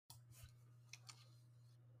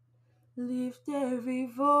Lift every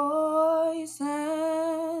voice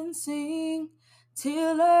and sing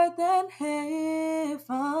till earth and heaven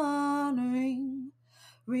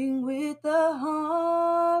ring with the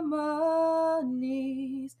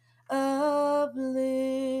harmonies of liberty.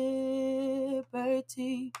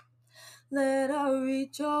 Let our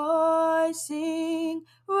rejoicing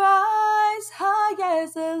rise high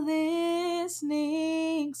as the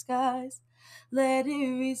listening skies. Let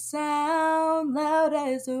it resound loud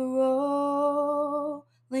as the rolling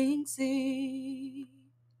sea.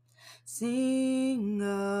 Sing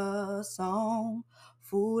a song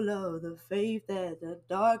full of the faith that the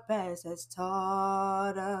dark past has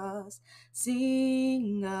taught us.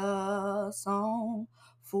 Sing a song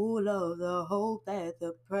full of the hope that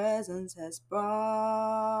the presence has brought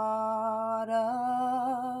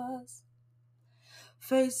us.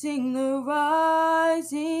 Facing the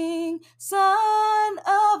rising sun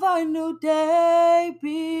of our new day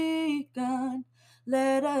begun,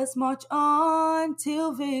 let us march on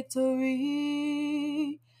till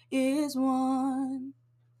victory is won.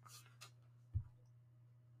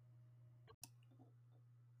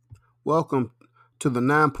 Welcome to the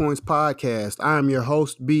 9 Points Podcast. I am your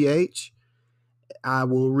host, BH. I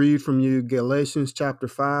will read from you Galatians chapter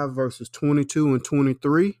 5, verses 22 and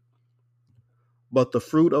 23. But the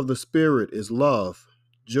fruit of the Spirit is love,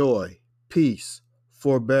 joy, peace,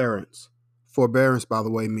 forbearance. Forbearance, by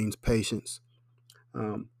the way, means patience.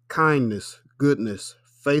 Kindness, goodness,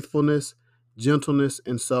 faithfulness, gentleness,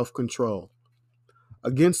 and self-control.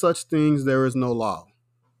 Against such things there is no law.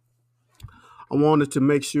 I wanted to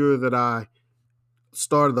make sure that I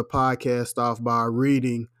started the podcast off by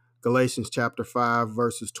reading Galatians chapter 5,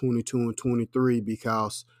 verses 22 and 23,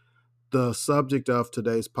 because the subject of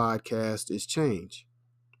today's podcast is change.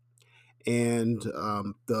 And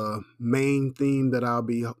the main theme that I'll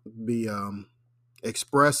be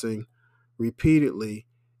expressing repeatedly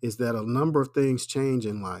is that a number of things change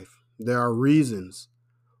in life. There are reasons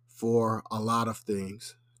for a lot of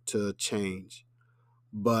things to change.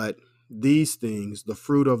 But these things, the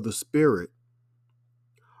fruit of the Spirit,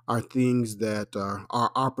 are things that are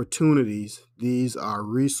opportunities. These are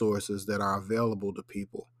resources that are available to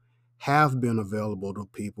people, have been available to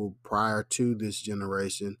people prior to this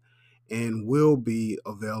generation, and will be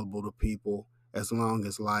available to people as long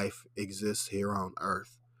as life exists here on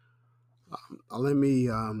earth.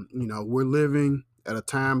 We're living at a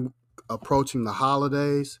time approaching the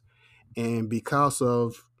holidays, and because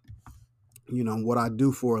of, what I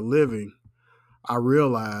do for a living, I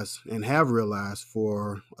realize and have realized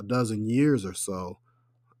for a dozen years or so,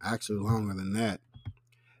 actually longer than that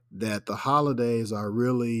the holidays are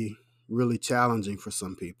really, really challenging for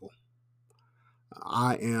some people.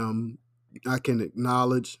 I can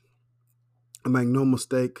acknowledge, I make no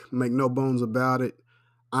mistake, make no bones about it,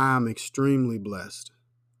 I am extremely blessed.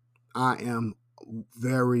 I am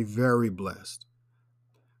very, very blessed.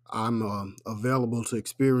 I'm available to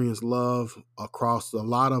experience love across a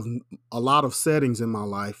lot of settings in my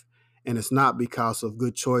life, and it's not because of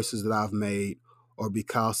good choices that I've made, or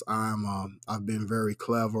because I've been very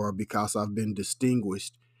clever, or because I've been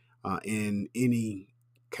distinguished in any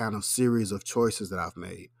kind of series of choices that I've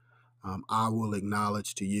made. I will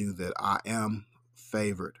acknowledge to you that I am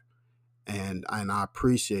favored, and I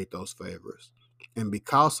appreciate those favors. And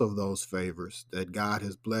because of those favors that God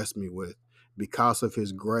has blessed me with, because of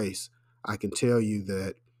his grace, I can tell you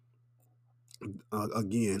that,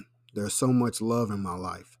 again, there's so much love in my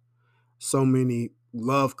life, so many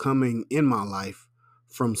love coming in my life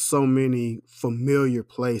from so many familiar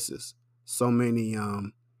places, so many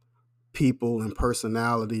people and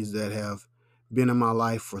personalities that have been in my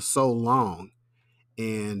life for so long.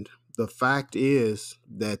 And the fact is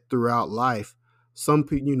that throughout life, some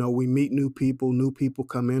people, we meet new people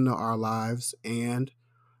come into our lives, and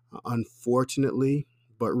unfortunately,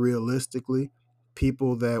 but realistically,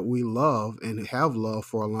 people that we love and have loved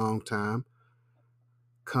for a long time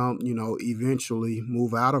eventually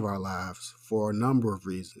move out of our lives for a number of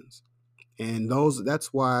reasons. And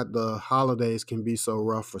that's why the holidays can be so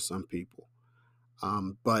rough for some people.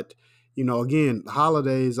 But again,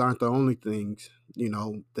 holidays aren't the only things,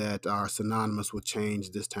 that are synonymous with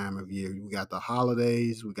change this time of year. We got the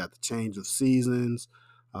holidays, we got the change of seasons,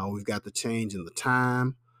 we've got the change in the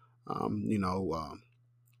time.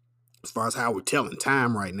 As far as how we're telling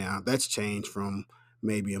time right now, that's changed from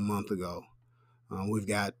maybe a month ago. We've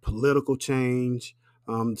got political change.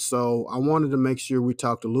 So I wanted to make sure we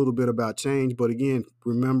talked a little bit about change, but again,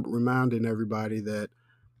 reminding everybody that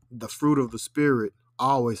the fruit of the Spirit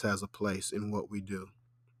always has a place in what we do.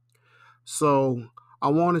 So I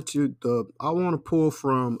want to pull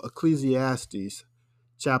from Ecclesiastes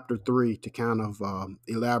chapter 3 to kind of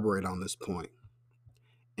elaborate on this point,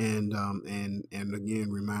 and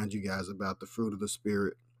again remind you guys about the fruit of the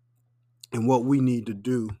Spirit and what we need to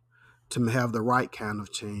do to have the right kind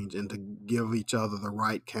of change and to give each other the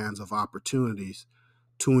right kinds of opportunities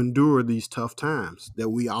to endure these tough times that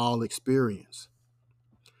we all experience.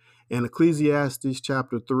 And Ecclesiastes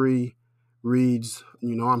chapter 3 reads,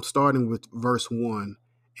 I'm starting with verse 1,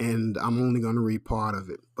 and I'm only going to read part of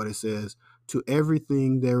it, but it says, "To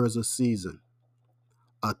everything there is a season,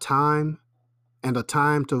 a time, and a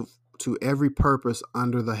time to every purpose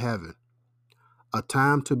under the heaven, a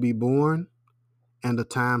time to be born and a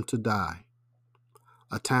time to die,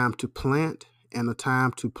 a time to plant and a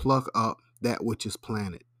time to pluck up that which is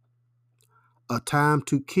planted, a time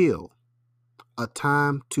to kill, a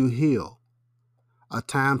time to heal, a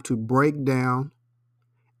time to break down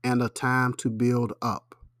and a time to build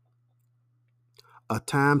up, a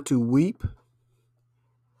time to weep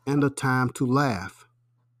and a time to laugh,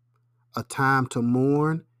 a time to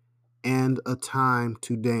mourn and a time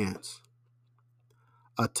to dance,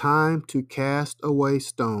 a time to cast away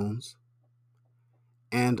stones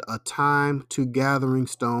and a time to gathering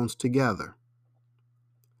stones together,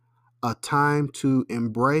 a time to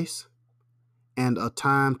embrace and a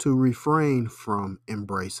time to refrain from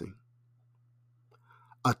embracing,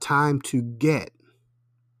 a time to get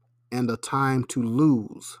and a time to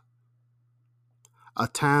lose, a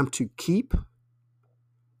time to keep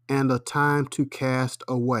and a time to cast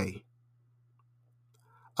away,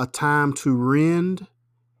 a time to rend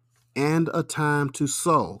and a time to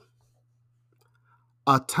sow,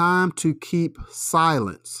 a time to keep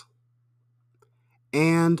silence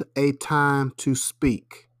and a time to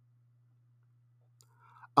speak,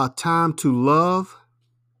 a time to love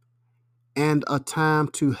and a time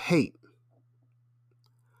to hate,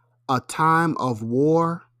 a time of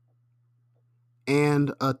war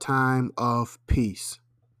and a time of peace."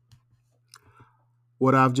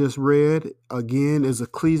 What I've just read again is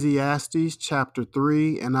Ecclesiastes chapter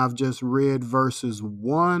 3, and I've just read verses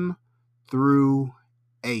 1 through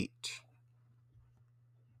 8.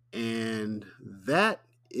 And that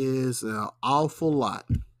is an awful lot.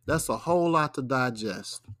 That's a whole lot to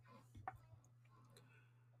digest.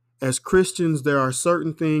 As Christians, there are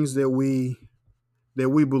certain things that we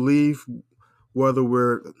believe, whether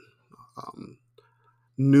we're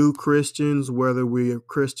new Christians, whether we are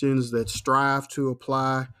Christians that strive to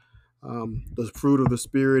apply the fruit of the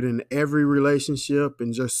Spirit in every relationship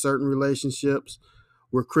and just certain relationships.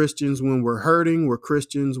 We're Christians when we're hurting. We're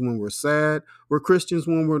Christians when we're sad. We're Christians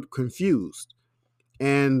when we're confused.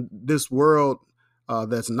 And this world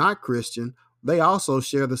that's not Christian, they also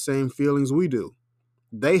share the same feelings we do.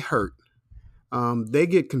 They hurt. They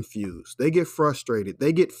get confused. They get frustrated.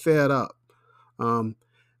 They get fed up.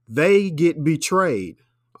 They get betrayed.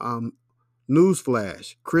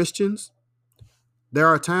 Newsflash, Christians, there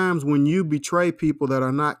are times when you betray people that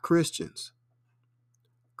are not Christians.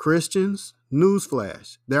 Christians,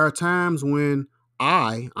 newsflash, there are times when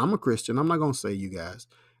I'm a Christian. I'm not going to say you guys.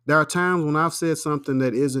 There are times when I've said something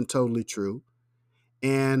that isn't totally true,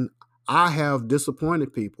 and I have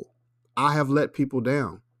disappointed people. I have let people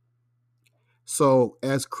down. So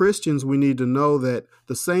as Christians, we need to know that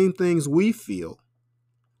the same things we feel,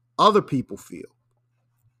 other people feel.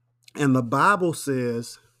 And the Bible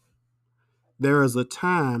says there is a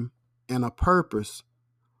time and a purpose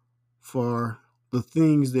for the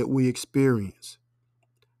things that we experience.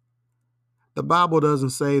 The Bible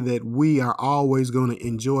doesn't say that we are always going to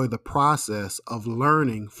enjoy the process of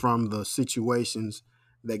learning from the situations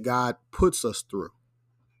that God puts us through.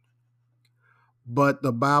 But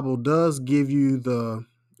the Bible does give you the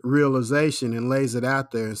realization and lays it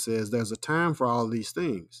out there and says there's a time for all these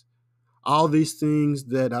things. All these things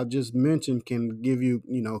that I just mentioned can give you,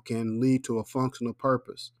 can lead to a functional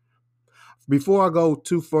purpose. Before I go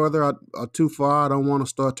too far, I don't want to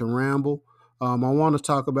start to ramble. I want to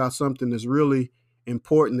talk about something that's really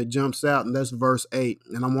important that jumps out, and that's verse 8,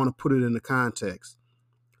 and I want to put it into context.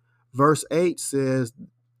 Verse 8 says,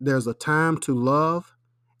 "There's a time to love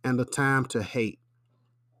and a time to hate."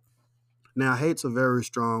 Now, hate's a very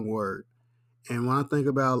strong word, and when I think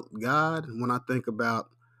about God, when I think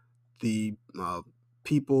about the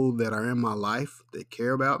people that are in my life that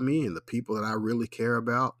care about me and the people that I really care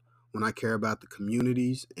about, when I care about the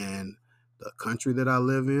communities and the country that I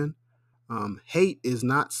live in, hate is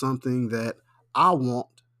not something that I want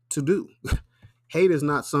to do. Hate is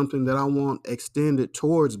not something that I want extended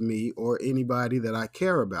towards me or anybody that I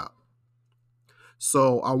care about.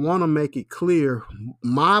 So I want to make it clear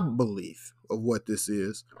my belief of what this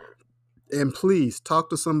is. And please talk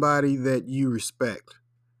to somebody that you respect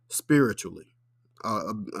spiritually.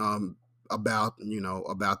 about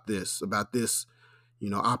this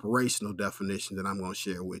operational definition that I'm going to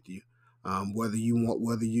share with you, whether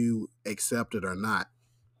you accept it or not.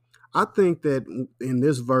 I think that in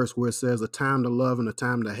this verse where it says a time to love and a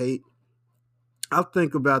time to hate, I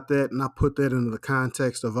think about that and I put that into the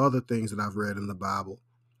context of other things that I've read in the Bible,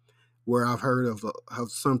 where I've heard of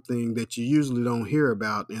something that you usually don't hear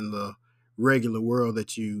about in the regular world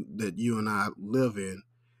that you and I live in.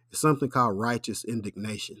 It's something called righteous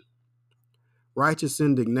indignation. Righteous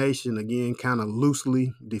indignation, again, kind of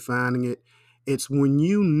loosely defining it, it's when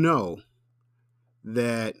you know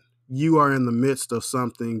that you are in the midst of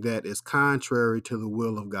something that is contrary to the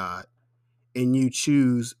will of God, and you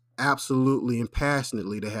choose absolutely and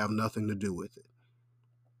passionately to have nothing to do with it.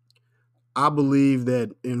 I believe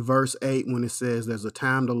that in verse 8, when it says there's a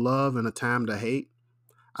time to love and a time to hate,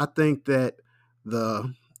 I think that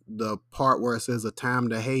the the part where it says a time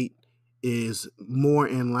to hate is more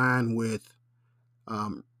in line with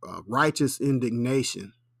righteous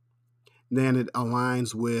indignation than it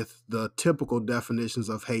aligns with the typical definitions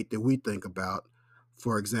of hate that we think about.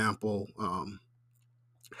 For example,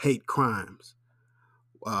 hate crimes.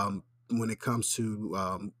 When it comes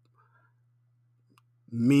to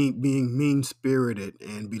being mean spirited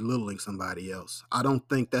and belittling somebody else, I don't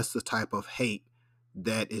think that's the type of hate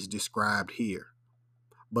that is described here.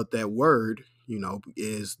 But that word,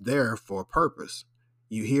 is there for a purpose.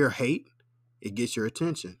 You hear hate, it gets your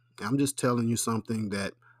attention. I'm just telling you something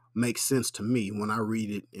that makes sense to me when I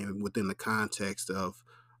read it within the context of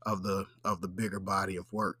the bigger body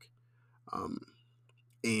of work.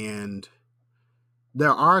 And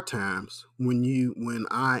there are times when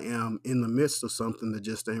I am in the midst of something that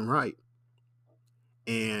just ain't right.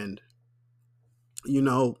 And you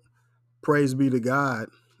know, praise be to God,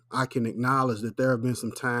 I can acknowledge that there have been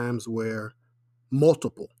some times where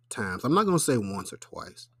multiple times, I'm not going to say once or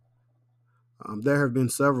twice. There have been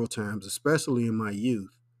several times, especially in my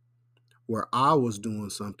youth, where I was doing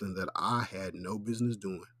something that I had no business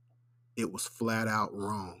doing. It was flat out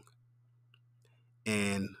wrong.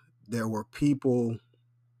 And there were people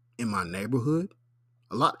in my neighborhood.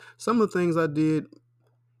 Some of the things I did,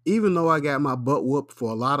 even though I got my butt whooped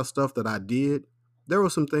for a lot of stuff that I did, there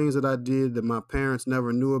were some things that I did that my parents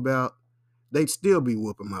never knew about. They'd still be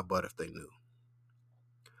whooping my butt if they knew.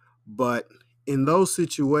 But in those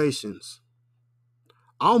situations,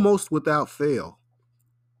 almost without fail,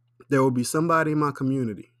 there will be somebody in my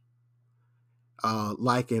community,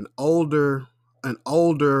 like an older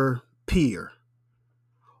peer,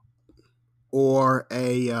 or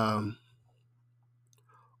a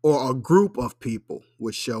group of people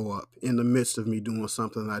would show up in the midst of me doing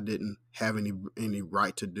something I didn't have any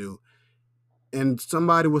right to do, and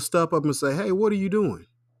somebody would step up and say, "Hey, what are you doing?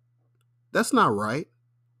 That's not right.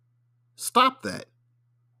 Stop that."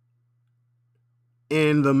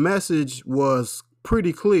 And the message was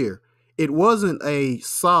pretty clear. It wasn't a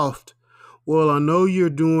soft, well, I know you're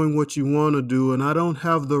doing what you want to do, and I don't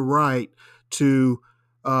have the right to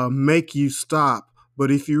make you stop.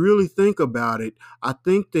 But if you really think about it, I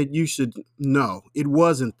think that you should. No, it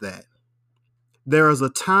wasn't that. There is a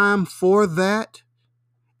time for that.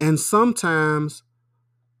 And sometimes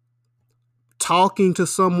talking to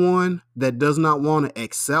someone that does not want to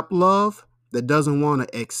accept love, that doesn't want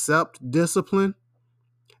to accept discipline,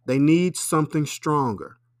 they need something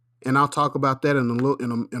stronger. And I'll talk about that in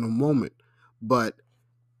a moment. But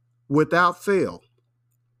without fail,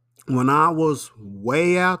 when I was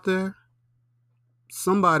way out there,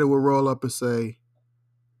 somebody would roll up and say,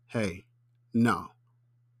 "Hey, no,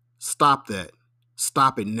 stop that.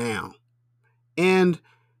 Stop it now." And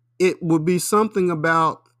it would be something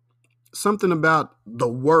about the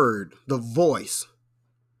word, the voice,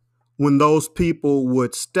 when those people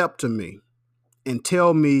would step to me and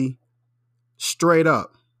tell me straight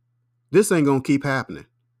up, this ain't going to keep happening.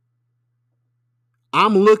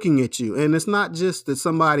 I'm looking at you. And it's not just that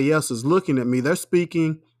somebody else is looking at me. They're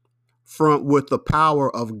speaking with the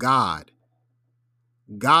power of God.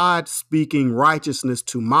 God speaking righteousness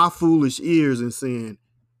to my foolish ears and saying,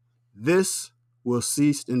 this will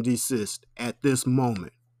cease and desist at this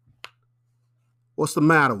moment. What's the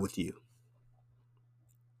matter with you?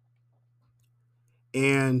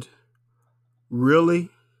 And really,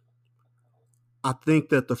 I think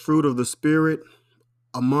that the fruit of the Spirit,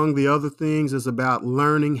 among the other things, is about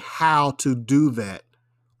learning how to do that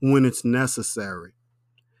when it's necessary.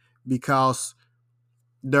 Because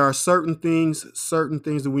there are certain things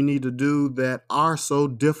that we need to do that are so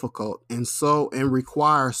difficult and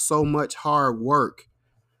require so much hard work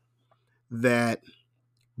that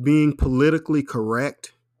being politically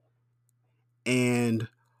correct and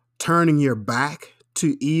turning your back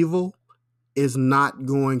to evil is not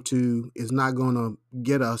going to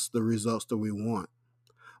get us the results that we want.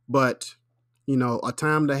 But a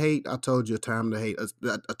time to hate, I told you a time to hate.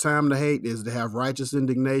 A time to hate is to have righteous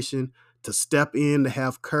indignation, to step in, to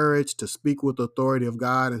have courage, to speak with the authority of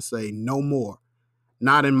God and say, no more.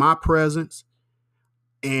 Not in my presence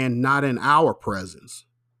and not in our presence.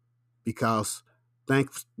 Because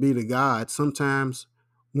thanks be to God, sometimes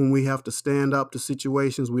when we have to stand up to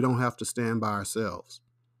situations, we don't have to stand by ourselves.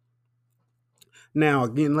 Now,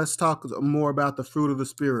 again, let's talk more about the fruit of the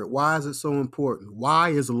Spirit. Why is it so important? Why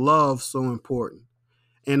is love so important?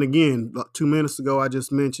 And again, 2 minutes ago, I just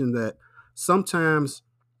mentioned that sometimes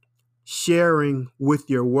sharing with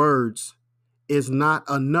your words is not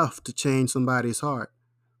enough to change somebody's heart.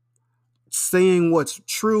 Saying what's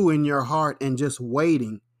true in your heart and just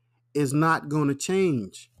waiting is not going to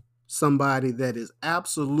change somebody that is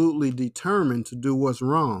absolutely determined to do what's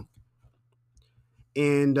wrong.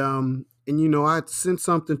 And I sent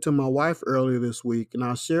something to my wife earlier this week, and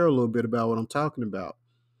I'll share a little bit about what I'm talking about.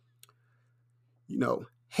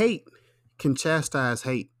 Hate can chastise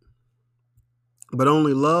hate, but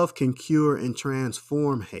only love can cure and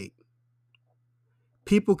transform hate.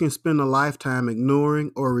 People can spend a lifetime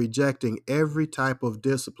ignoring or rejecting every type of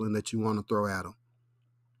discipline that you want to throw at them.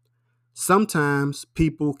 Sometimes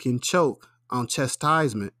people can choke on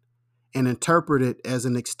chastisement and interpret it as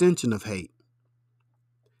an extension of hate.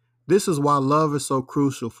 This is why love is so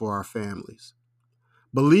crucial for our families.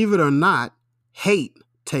 Believe it or not, hate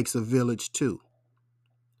takes a village too.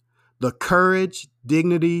 The courage,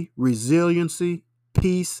 dignity, resiliency,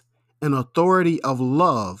 peace, and authority of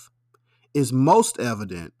love is most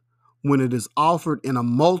evident when it is offered in a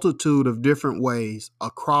multitude of different ways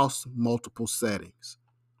across multiple settings.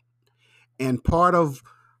 And part of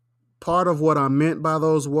what I meant by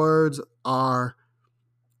those words are,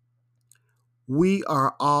 we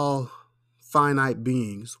are all finite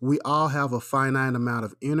beings. We all have a finite amount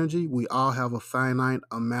of energy. We all have a finite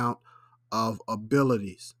amount of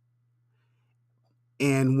abilities.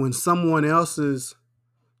 And when someone else's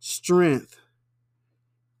strength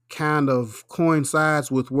kind of coincides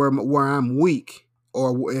with where I'm weak,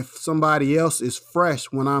 or if somebody else is fresh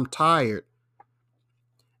when I'm tired,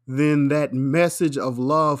 then that message of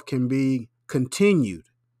love can be continued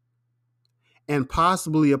and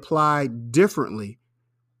possibly applied differently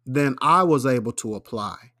than I was able to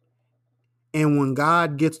apply. And when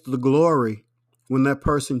God gets the glory, when that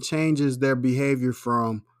person changes their behavior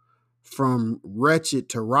from wretched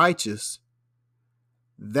to righteous,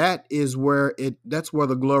 that's where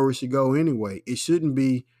the glory should go anyway. It shouldn't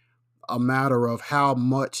be a matter of how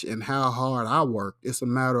much and how hard I work. It's a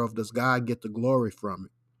matter of, does God get the glory from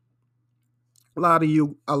it? A lot of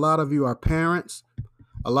you are parents.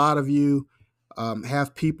 A lot of you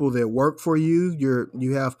have people that work for you.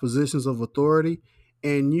 You have positions of authority,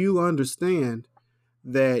 and you understand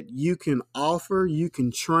that you can offer, you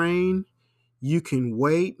can train, you can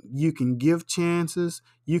wait, you can give chances,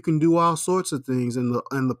 you can do all sorts of things, and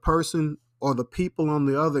the person or the people on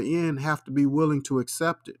the other end have to be willing to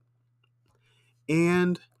accept it.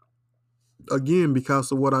 And again, because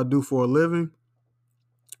of what I do for a living,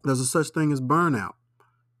 there's a such thing as burnout.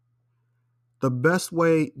 The best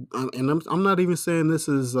way, and I'm not even saying this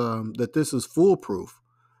is that this is foolproof,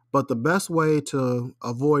 but the best way to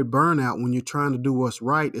avoid burnout when you're trying to do what's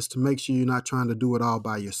right is to make sure you're not trying to do it all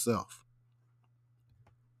by yourself.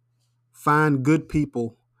 Find good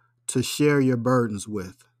people to share your burdens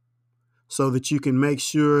with, so that you can make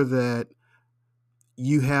sure that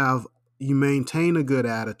you maintain a good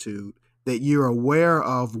attitude, that you're aware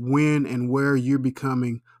of when and where you're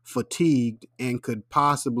becoming fatigued and could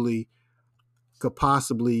possibly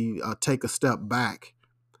take a step back.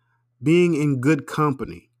 Being in good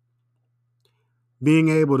company, being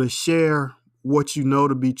able to share what you know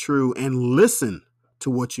to be true and listen to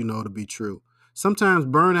what you know to be true. Sometimes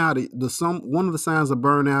burnout, one of the signs of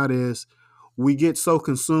burnout is we get so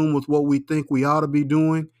consumed with what we think we ought to be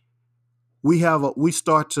doing. We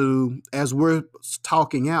start to, as we're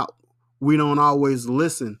talking out, we don't always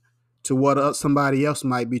listen to what somebody else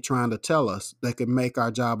might be trying to tell us that could make our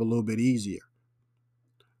job a little bit easier.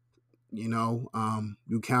 You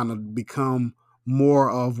kind of become more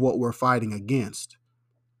of what we're fighting against.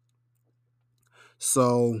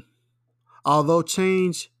 So, although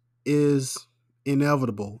change is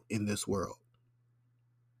inevitable in this world,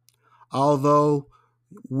 although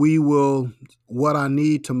what I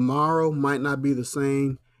need tomorrow might not be the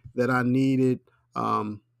same that I needed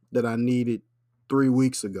 3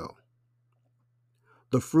 weeks ago,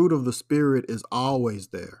 the fruit of the Spirit is always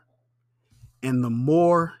there. And the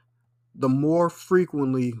more the more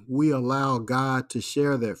frequently we allow God to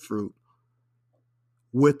share that fruit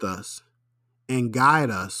with us and guide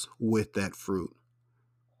us with that fruit,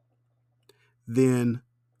 then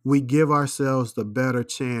we give ourselves the better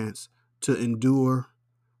chance to endure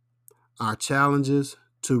our challenges,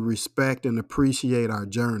 to respect and appreciate our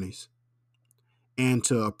journeys, and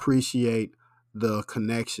to appreciate the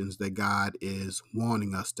connections that God is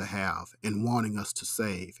wanting us to have and wanting us to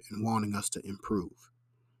save and wanting us to improve.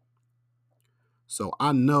 So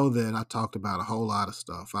I know that I talked about a whole lot of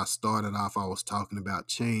stuff. I started off, I was talking about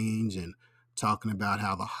change and talking about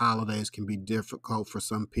how the holidays can be difficult for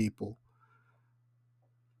some people.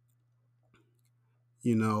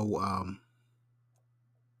 You know,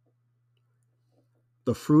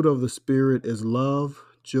 the fruit of the Spirit is love,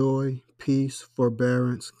 joy, peace,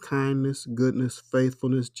 forbearance, kindness, goodness,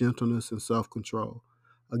 faithfulness, gentleness, and self control.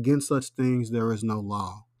 Against such things there is no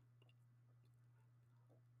law.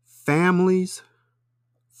 Families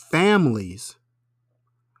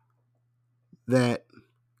that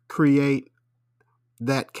create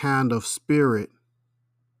that kind of spirit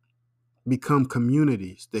become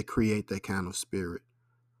communities that create that kind of spirit.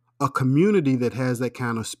 A community that has that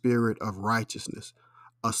kind of spirit of righteousness,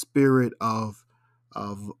 a spirit of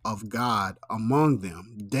God among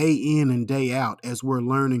them, day in and day out, as we're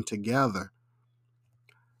learning together,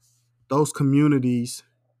 those communities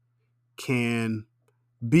can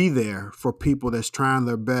be there for people that's trying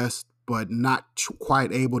their best but not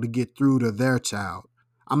quite able to get through to their child.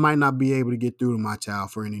 I might not be able to get through to my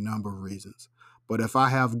child for any number of reasons, but if I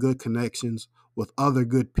have good connections with other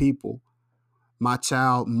good people, my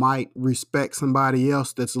child might respect somebody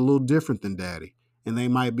else that's a little different than daddy, and they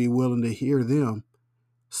might be willing to hear them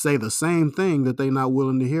say the same thing that they're not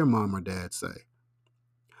willing to hear mom or dad say.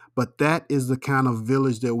 But that is the kind of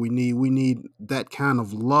village that we need. We need that kind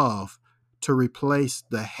of love to replace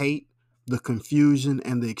the hate, the confusion,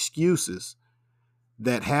 and the excuses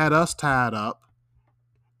that had us tied up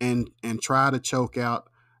and try to choke out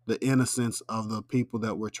the innocence of the people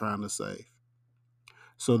that we're trying to save.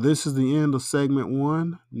 So this is the end of segment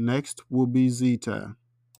 1. Next will be Z time.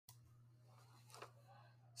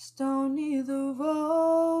 Stony the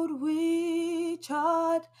road we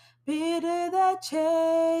trod, bitter that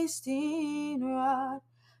chasing rod,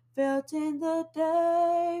 felt in the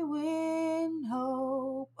day when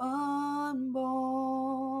hope unborn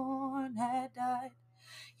had died.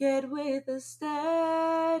 Yet with a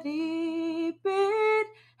steady beat,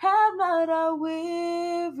 have not our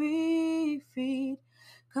weary feet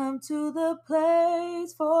come to the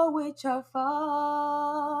place for which our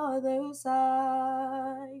fathers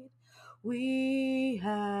sighed. We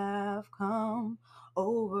have come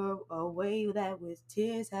over a way that with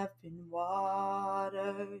tears have been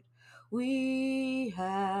watered. We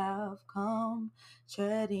have come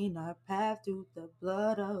treading our path through the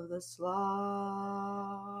blood of the slaughtered.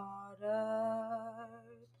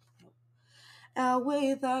 Out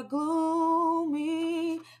with our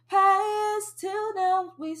gloomy past, till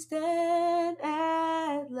now we stand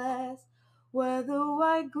at last, where the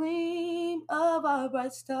white gleam of our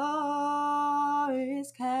bright star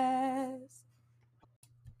is cast.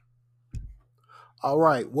 All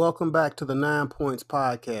right, welcome back to the 9 Points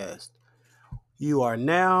Podcast. You are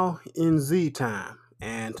now in Z time,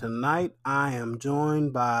 and tonight I am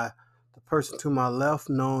joined by the person to my left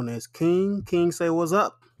known as King. King, say what's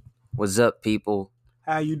up. What's up, people?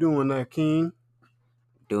 How you doing there, King?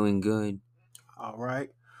 Doing good. All right.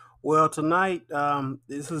 Well, tonight,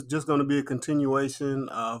 this is just going to be a continuation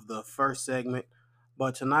of the first segment,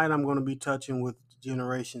 but tonight I'm going to be touching with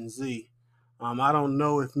Generation Z. I don't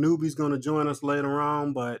know if Newbie's going to join us later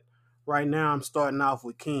on, but right now I'm starting off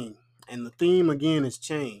with King, and the theme again is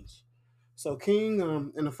change. So, King,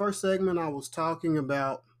 in the first segment, I was talking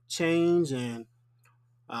about change, and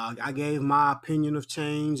I gave my opinion of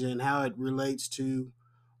change and how it relates to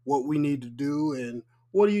what we need to do. And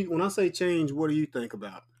when I say change, what do you think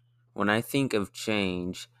about? When I think of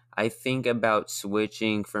change, I think about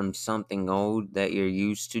switching from something old that you're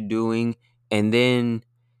used to doing and then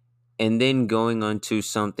going on to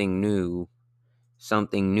something new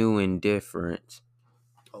and different.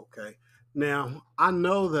 Okay. Now, I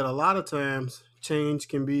know that a lot of times change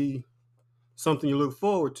can be something you look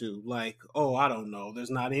forward to. Like, oh, I don't know, there's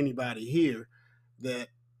not anybody here that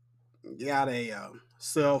got a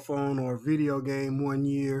cell phone or video game one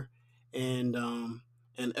year and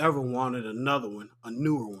ever wanted another one, a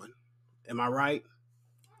newer one. Am I right?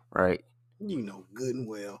 Right. You know good and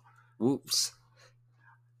well. Whoops.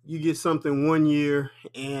 You get something one year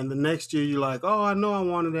and the next year you're like, oh, I know I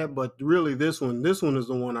wanted that, but really this one is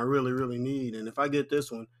the one I really, really need. And if I get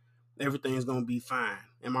this one, everything's going to be fine.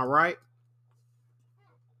 Am I right?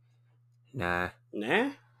 Nah.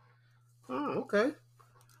 Nah. Oh, okay.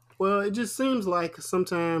 Well, it just seems like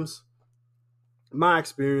sometimes my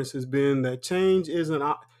experience has been that change isn't.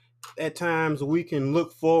 At times, we can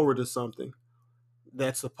look forward to something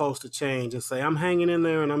that's supposed to change and say, I'm hanging in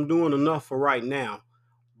there and I'm doing enough for right now,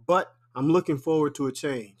 but I'm looking forward to a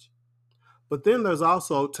change. But then there's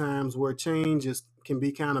also times where can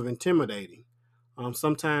be kind of intimidating.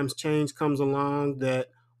 Sometimes change comes along that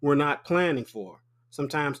we're not planning for.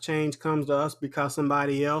 Sometimes change comes to us because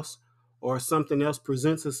somebody else or something else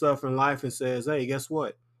presents itself in life and says, "Hey, guess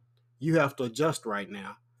what? You have to adjust right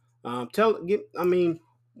now." I mean,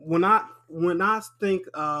 when I think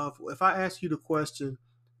of, if I ask you the question,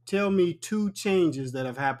 tell me two changes that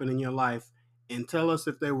have happened in your life, and tell us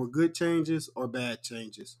if they were good changes or bad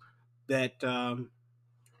changes. That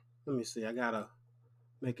Let me see. I gotta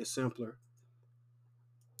make it simpler.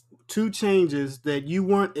 Two changes that you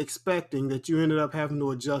weren't expecting that you ended up having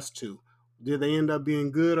to adjust to. Did they end up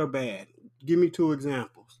being good or bad? Give me two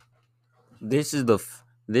examples. This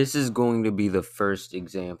is going to be the first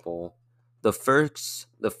example. The first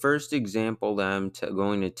example that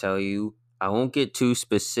going to tell you, I won't get too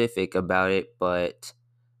specific about it, but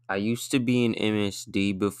I used to be in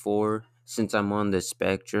MSD before since I'm on the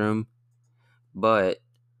spectrum, but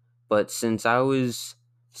since I was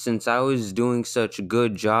doing such a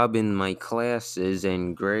good job in my classes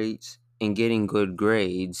and grades and getting good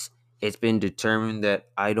grades, it's been determined that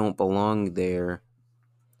I don't belong there.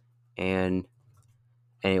 And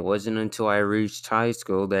and it wasn't until I reached high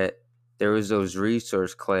school that there was those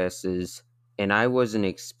resource classes, and I wasn't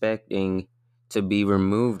expecting to be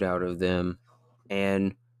removed out of them.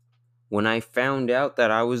 And when I found out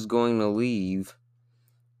that I was going to leave,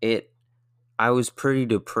 it I was pretty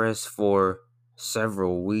depressed for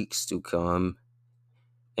several weeks to come,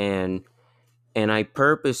 and I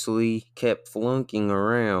purposely kept flunking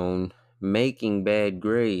around, making bad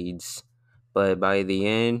grades, but by the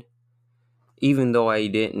end, even though I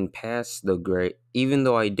did pass the grades,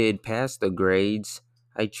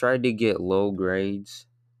 I tried to get low grades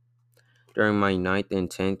during my ninth and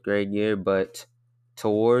 10th grade year, but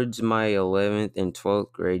towards my 11th and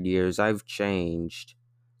 12th grade years, I've changed.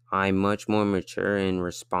 I'm much more mature and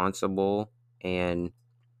responsible, and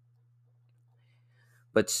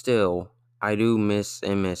but still, I do miss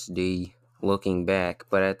MSD looking back,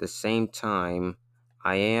 but at the same time,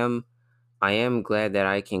 I am I am glad that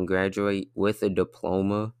I can graduate with a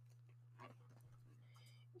diploma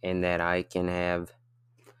and that I can have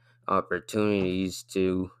opportunities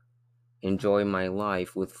to enjoy my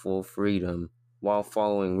life with full freedom while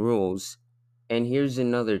following rules. And here's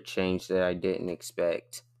another change that I didn't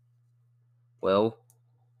expect. Well,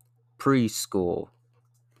 preschool.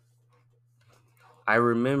 I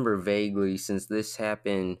remember vaguely since this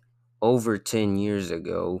happened over 10 years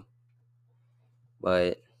ago,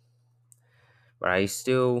 but I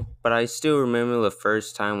still remember the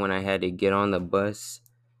first time when I had to get on the bus.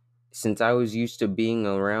 Since I was used to being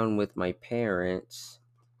around with my parents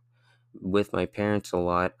a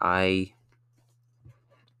lot,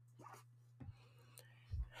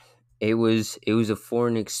 it was a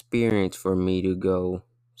foreign experience for me to go.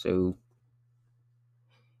 So,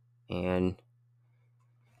 and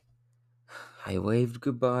I waved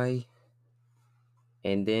goodbye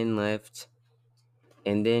and then left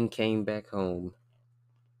and then came back home.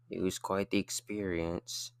 It was quite the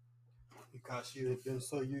experience. Because you had been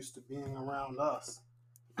so used to being around us,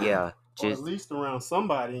 Yeah, or at just least around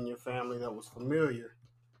somebody in your family that was familiar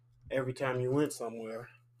every time you went somewhere.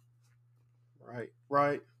 Right,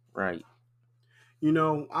 right. right.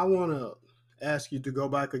 I want to ask you to go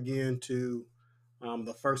back again to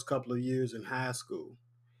the first couple of years in high school.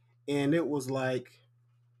 And it was like,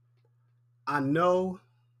 I know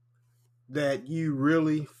that you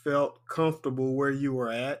really felt comfortable where you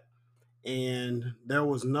were at, and there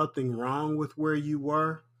was nothing wrong with where you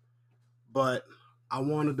were, but I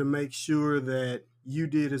wanted to make sure that you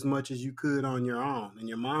did as much as you could on your own, and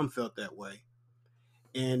your mom felt that way.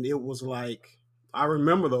 And it was like, I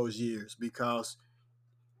remember those years because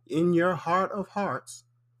in your heart of hearts,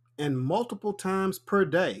 and multiple times per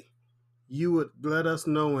day, you would let us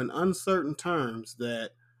know in uncertain terms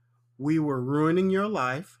that we were ruining your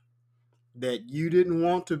life, that you didn't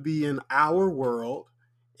want to be in our world,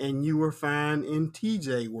 and you were fine in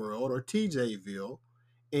TJ world or TJville.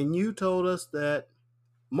 And you told us that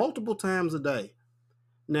multiple times a day.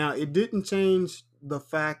 Now, it didn't change the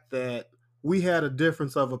fact that we had a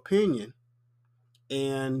difference of opinion.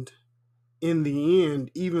 And in the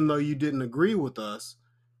end, even though you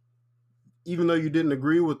didn't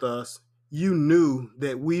agree with us, you knew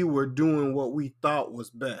that we were doing what we thought was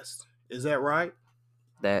best. Is that right?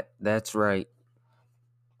 That's right.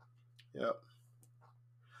 Yep.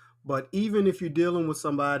 But even if you're dealing with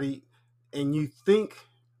somebody and you think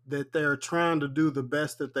that they're trying to do the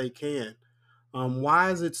best that they can,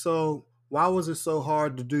 why is it so? Why was it so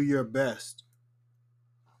hard to do your best?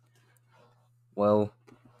 Well,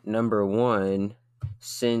 number one,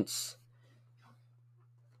 since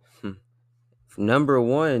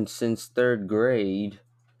since third grade,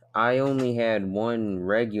 I only had one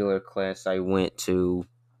regular class I went to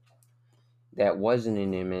that wasn't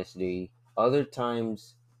an MSD.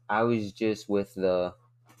 I was just with the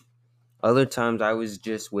other times I was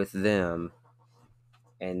just with them,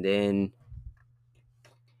 and then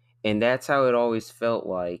and that's how it always felt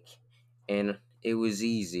like, and it was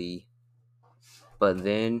easy. But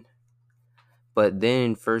then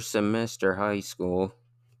first semester high school,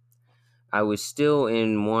 I was still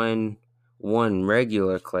in one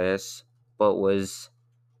regular class, but was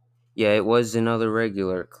yeah, it was another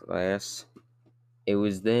regular class. It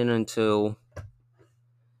was then until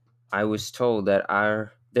I was told that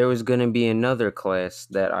there was going to be another class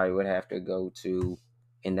that I would have to go to,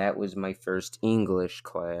 and that was my first English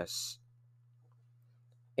class.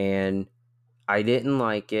 And I didn't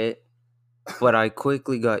like it, but I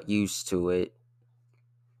quickly got used to it.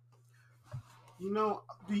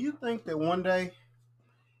 Do you think that one day,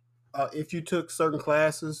 if you took certain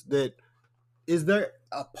classes, that is there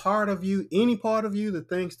a part of you, any part of you, that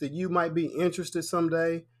thinks that you might be interested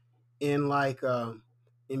someday in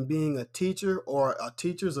in being a teacher or a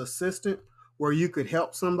teacher's assistant, where you could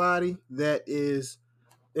help somebody that is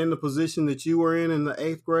in the position that you were in the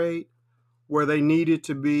eighth grade, where they needed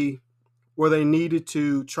to be, where they needed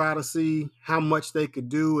to try to see how much they could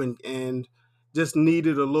do, and just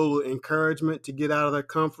needed a little encouragement to get out of their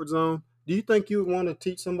comfort zone? Do you think you would want to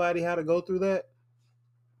teach somebody how to go through that?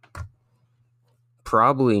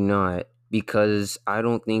 Probably not, because I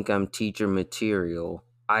don't think I'm teacher material.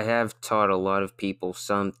 I have taught a lot of people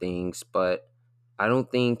some things, but I don't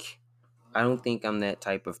think I'm that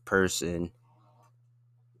type of person.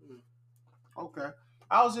 Okay.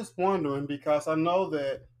 I was just wondering because I know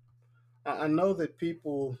that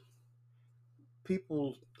people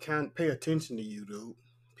can't pay attention to you, dude.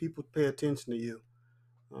 People pay attention to you,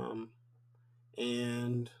 um,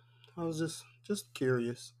 and I was just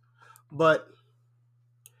curious. But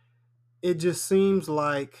it just seems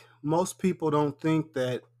like most people don't think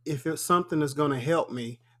that if it's something that's going to help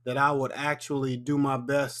me, that I would actually do my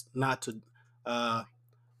best uh,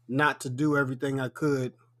 not to do everything I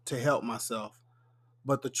could to help myself.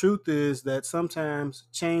 But the truth is that sometimes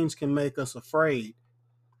change can make us afraid.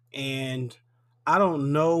 And I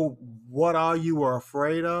don't know what all you were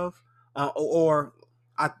afraid of. Or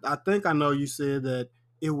I think I know you said that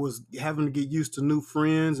it was having to get used to new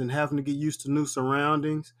friends and having to get used to new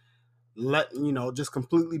surroundings, just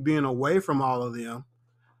completely being away from all of them.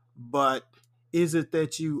 But is it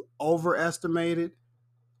that you overestimated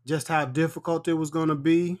just how difficult it was going to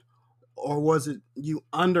be, or was it you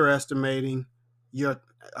underestimating your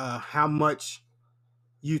how much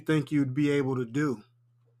you think you'd be able to do?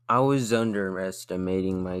 I was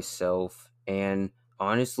underestimating myself, and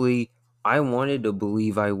honestly, I wanted to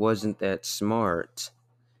believe I wasn't that smart.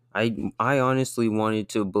 I honestly wanted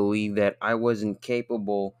to believe that I wasn't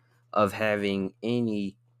capable of having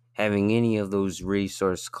any of those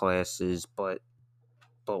resource classes, but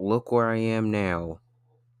look where I am now.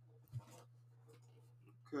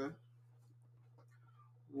 Okay.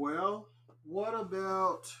 Well, what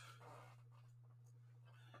about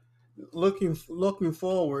looking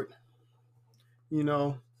forward? You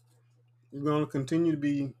know, you're going to continue to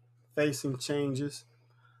be facing changes.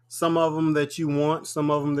 Some of them that you want, some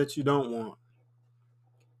of them that you don't want.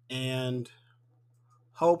 And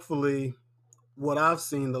hopefully, what I've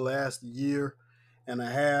seen the last year and a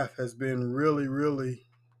half has been really, really,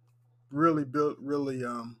 really built, really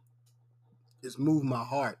it's moved my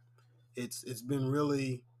heart. It's been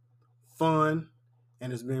really fun,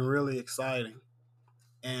 and it's been really exciting.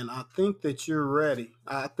 And I think that you're ready.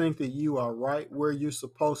 I think that you are right where you're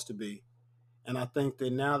supposed to be. And I think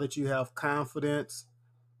that now that you have confidence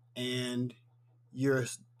and you're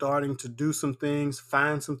starting to do some things,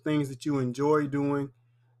 find some things that you enjoy doing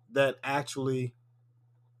that actually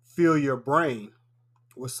fill your brain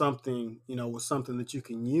with something that you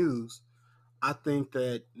can use. I think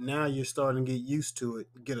that now you're starting to get used to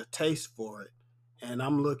it, get a taste for it. And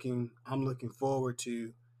I'm looking forward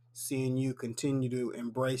to seeing you continue to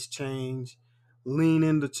embrace change, lean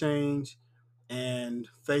into change, and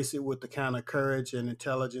face it with the kind of courage and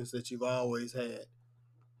intelligence that you've always had.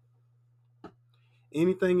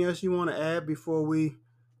 Anything else you want to add before we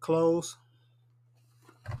close?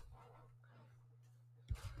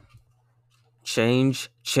 Change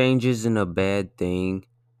isn't a bad thing,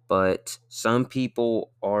 but some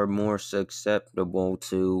people are more susceptible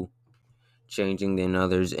to changing than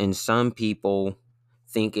others, and some people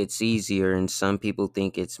think it's easier and some people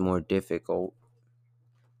think it's more difficult.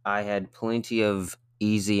 I had plenty of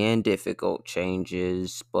easy and difficult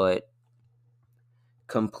changes, but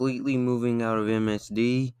completely moving out of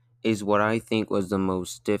MSD is what I think was the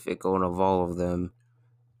most difficult of all of them.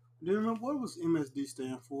 Do you remember what was MSD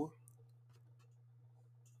stand for?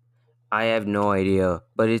 I have no idea,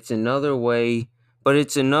 but it's another word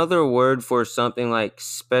for something like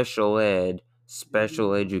special ed, Yeah, you special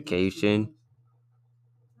know what MSD education. was?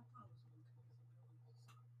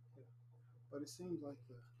 But it seemed like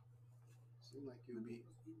it would be,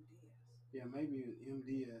 yeah, maybe an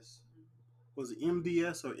MDS. Was it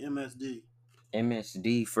MDS or MSD?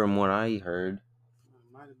 MSD from what I heard.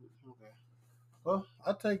 Might have been, okay. Well,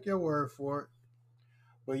 I'll take your word for it.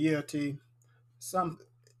 But yeah, T, some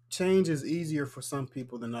change is easier for some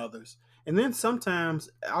people than others. And then sometimes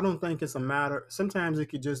I don't think it's a matter. Sometimes it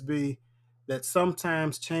could just be that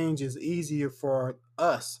sometimes change is easier for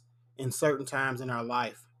us in certain times in our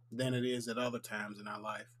life than it is at other times in our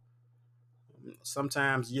life.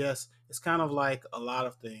 Sometimes, yes, it's kind of like a lot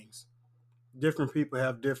of things. Different people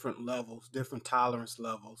have different levels, different tolerance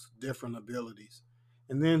levels, different abilities.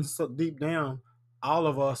 And then so deep down, all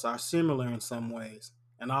of us are similar in some ways.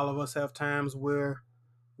 And all of us have times where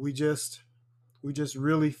we just we just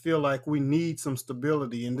really feel like we need some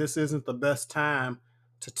stability and this isn't the best time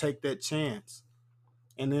to take that chance.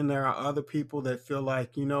 And then there are other people that feel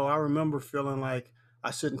like, I remember feeling like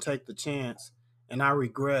I shouldn't take the chance and I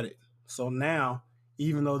regret it. So now,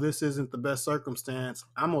 even though this isn't the best circumstance,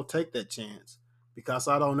 I'm going to take that chance because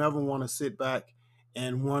I don't ever want to sit back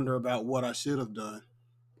and wonder about what I should have done.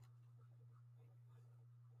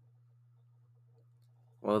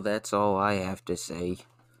 Well, that's all I have to say.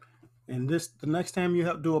 And the next time you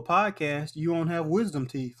have to do a podcast, you won't have wisdom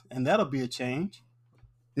teeth, and that'll be a change.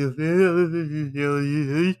 That's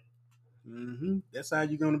how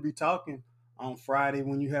you're going to be talking on Friday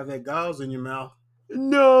when you have that gauze in your mouth.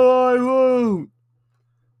 No, I won't.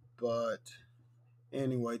 But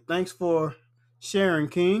anyway, thanks for sharing,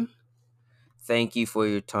 King. Thank you for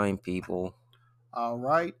your time, people. All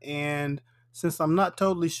right. And since I'm not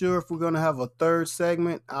totally sure if we're going to have a third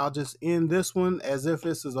segment, I'll just end this one as if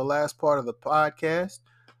this is the last part of the podcast.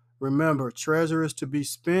 Remember, treasure is to be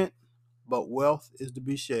spent, but wealth is to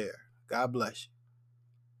be shared. God bless you.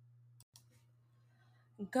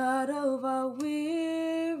 God of our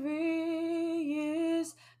weary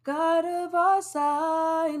years, God of our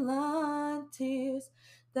silent tears,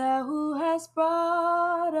 thou who hast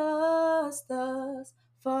brought us thus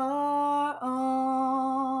far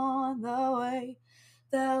on the way,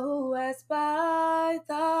 thou who hast by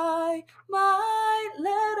thy might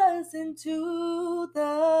led us into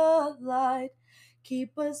the light,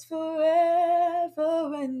 keep us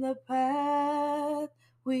forever in the path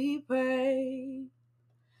we pray.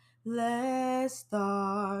 Lest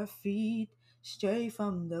our feet stray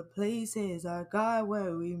from the places, our God,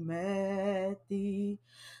 where we met thee.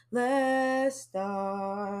 Lest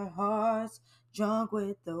our hearts, drunk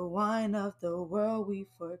with the wine of the world, we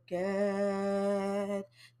forget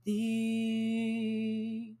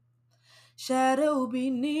thee. Shadow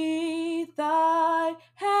beneath thy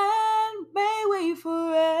hand, may we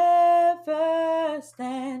forever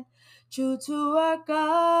stand, true to our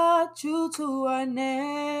God, true to our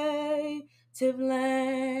native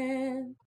land.